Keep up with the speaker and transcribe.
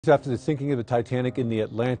After the sinking of the Titanic in the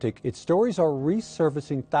Atlantic, its stories are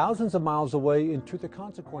resurfacing thousands of miles away into the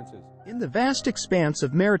consequences. In the vast expanse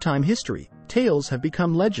of maritime history, tales have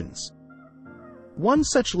become legends. One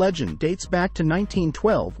such legend dates back to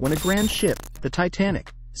 1912 when a grand ship, the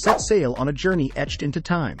Titanic, set sail on a journey etched into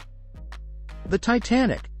time. The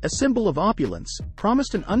Titanic, a symbol of opulence,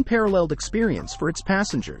 promised an unparalleled experience for its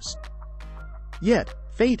passengers. Yet,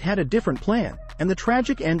 fate had a different plan, and the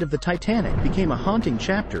tragic end of the Titanic became a haunting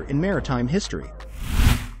chapter in maritime history.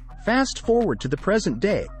 Fast forward to the present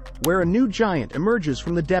day, where a new giant emerges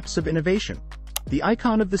from the depths of innovation, the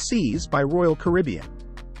Icon of the Seas by Royal Caribbean.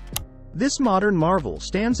 This modern marvel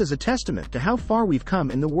stands as a testament to how far we've come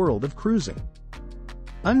in the world of cruising.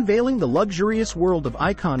 Unveiling the luxurious world of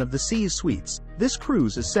Icon of the Seas suites, this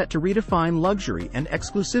cruise is set to redefine luxury and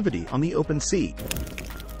exclusivity on the open sea.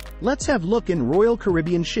 Let's have a look in Royal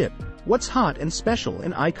Caribbean ship. What's hot and special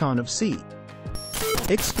in Icon of Sea?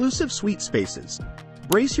 Exclusive suite spaces.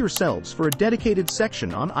 Brace yourselves for a dedicated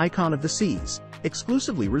section on Icon of the Seas,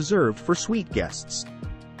 exclusively reserved for suite guests.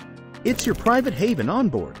 It's your private haven on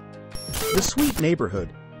board. The suite neighborhood.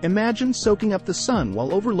 Imagine soaking up the sun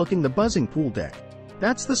while overlooking the buzzing pool deck.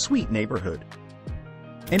 That's the suite neighborhood.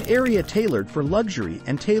 An area tailored for luxury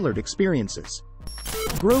and tailored experiences.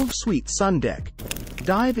 Grove Suite Sun Deck.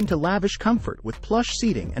 Dive into lavish comfort with plush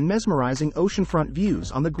seating and mesmerizing oceanfront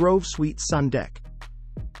views on the Grove Suite Sun Deck.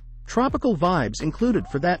 Tropical vibes included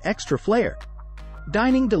for that extra flair.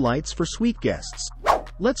 Dining delights for suite guests.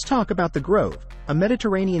 Let's talk about the Grove, a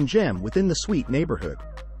Mediterranean gem within the suite neighborhood.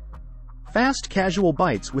 Fast casual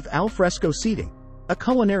bites with al fresco seating, a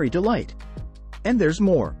culinary delight. And there's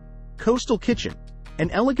more. Coastal Kitchen, an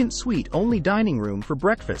elegant suite-only dining room for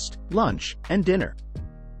breakfast, lunch, and dinner.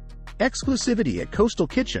 Exclusivity at Coastal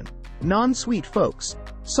Kitchen. Non-suite folks.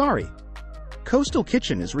 Sorry. Coastal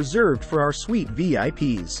Kitchen is reserved for our suite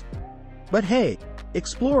VIPs. But hey,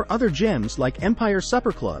 explore other gems like Empire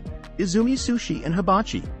Supper Club, Izumi Sushi and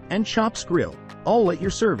Hibachi, and Chops Grill, all at your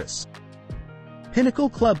service. Pinnacle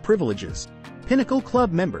Club privileges. Pinnacle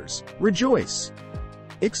Club members, rejoice!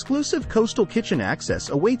 Exclusive Coastal Kitchen access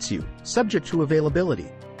awaits you, subject to availability.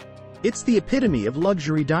 It's the epitome of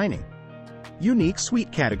luxury dining. Unique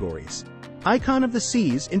suite categories. Icon of the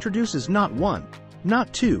Seas introduces not one,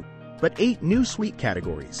 not two, but 8 new suite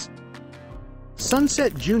categories.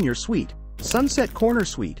 Sunset Junior Suite, Sunset Corner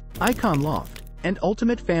Suite, Icon Loft, and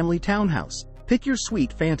Ultimate Family Townhouse. Pick your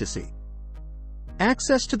suite fantasy.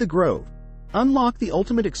 Access to the Grove. Unlock the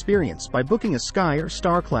ultimate experience by booking a Sky or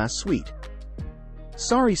Star Class suite.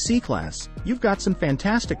 Sorry C-Class, you've got some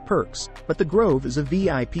fantastic perks, but the Grove is a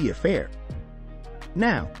VIP affair.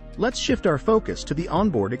 Now, let's shift our focus to the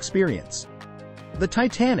onboard experience. The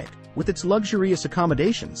Titanic, with its luxurious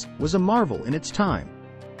accommodations, was a marvel in its time.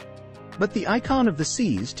 But the Icon of the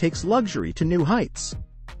Seas takes luxury to new heights.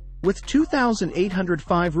 With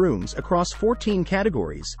 2,805 rooms across 14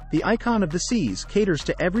 categories, the Icon of the Seas caters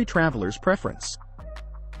to every traveler's preference.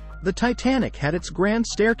 The Titanic had its grand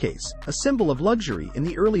staircase, a symbol of luxury in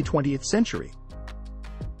the early 20th century.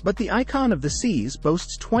 But the Icon of the Seas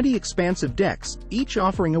boasts 20 expansive decks, each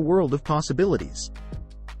offering a world of possibilities.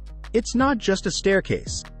 It's not just a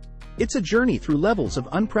staircase. It's a journey through levels of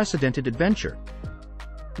unprecedented adventure.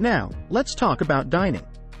 Now, let's talk about dining.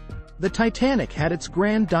 The Titanic had its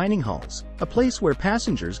grand dining halls, a place where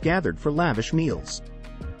passengers gathered for lavish meals.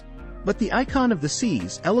 But the Icon of the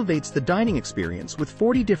Seas elevates the dining experience with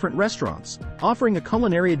 40 different restaurants, offering a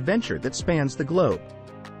culinary adventure that spans the globe.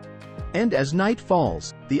 And as night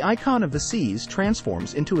falls, the Icon of the Seas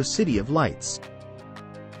transforms into a city of lights.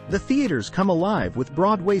 The theaters come alive with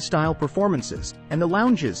Broadway-style performances, and the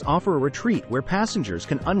lounges offer a retreat where passengers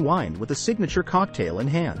can unwind with a signature cocktail in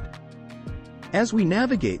hand. As we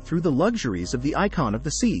navigate through the luxuries of the Icon of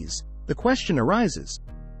the Seas, the question arises: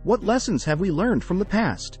 what lessons have we learned from the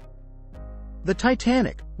past? The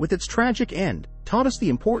Titanic, with its tragic end, taught us the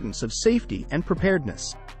importance of safety and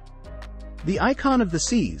preparedness. The Icon of the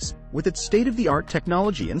Seas, with its state-of-the-art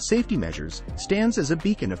technology and safety measures, stands as a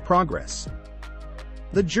beacon of progress.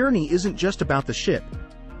 The journey isn't just about the ship,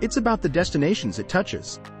 it's about the destinations it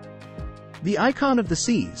touches. The Icon of the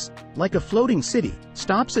Seas, like a floating city,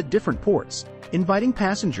 stops at different ports, inviting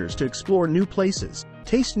passengers to explore new places,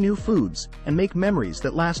 taste new foods, and make memories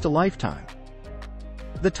that last a lifetime.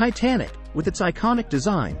 The Titanic, with its iconic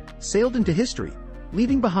design, sailed into history,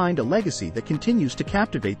 leaving behind a legacy that continues to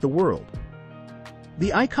captivate the world.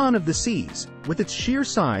 The Icon of the Seas, with its sheer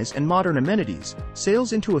size and modern amenities,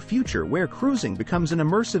 sails into a future where cruising becomes an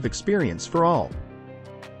immersive experience for all.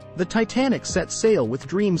 The Titanic set sail with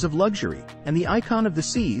dreams of luxury, and the Icon of the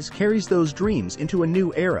Seas carries those dreams into a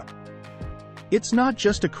new era. It's not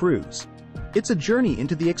just a cruise. It's a journey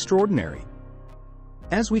into the extraordinary.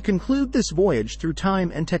 As we conclude this voyage through time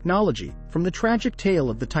and technology, from the tragic tale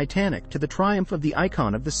of the Titanic to the triumph of the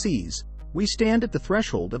icon of the seas, we stand at the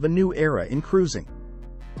threshold of a new era in cruising.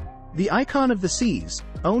 The icon of the seas,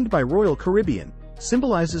 owned by Royal Caribbean,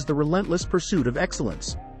 symbolizes the relentless pursuit of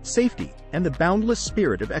excellence, safety, and the boundless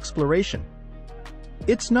spirit of exploration.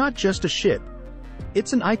 It's not just a ship.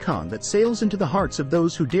 It's an icon that sails into the hearts of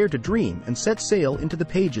those who dare to dream and set sail into the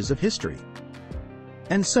pages of history.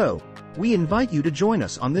 And so, we invite you to join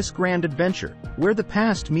us on this grand adventure, where the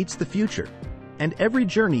past meets the future, and every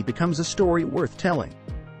journey becomes a story worth telling.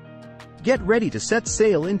 Get ready to set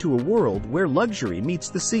sail into a world where luxury meets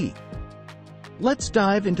the sea. Let's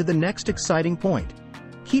dive into the next exciting point.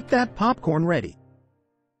 Keep that popcorn ready.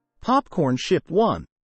 Popcorn Ship 1.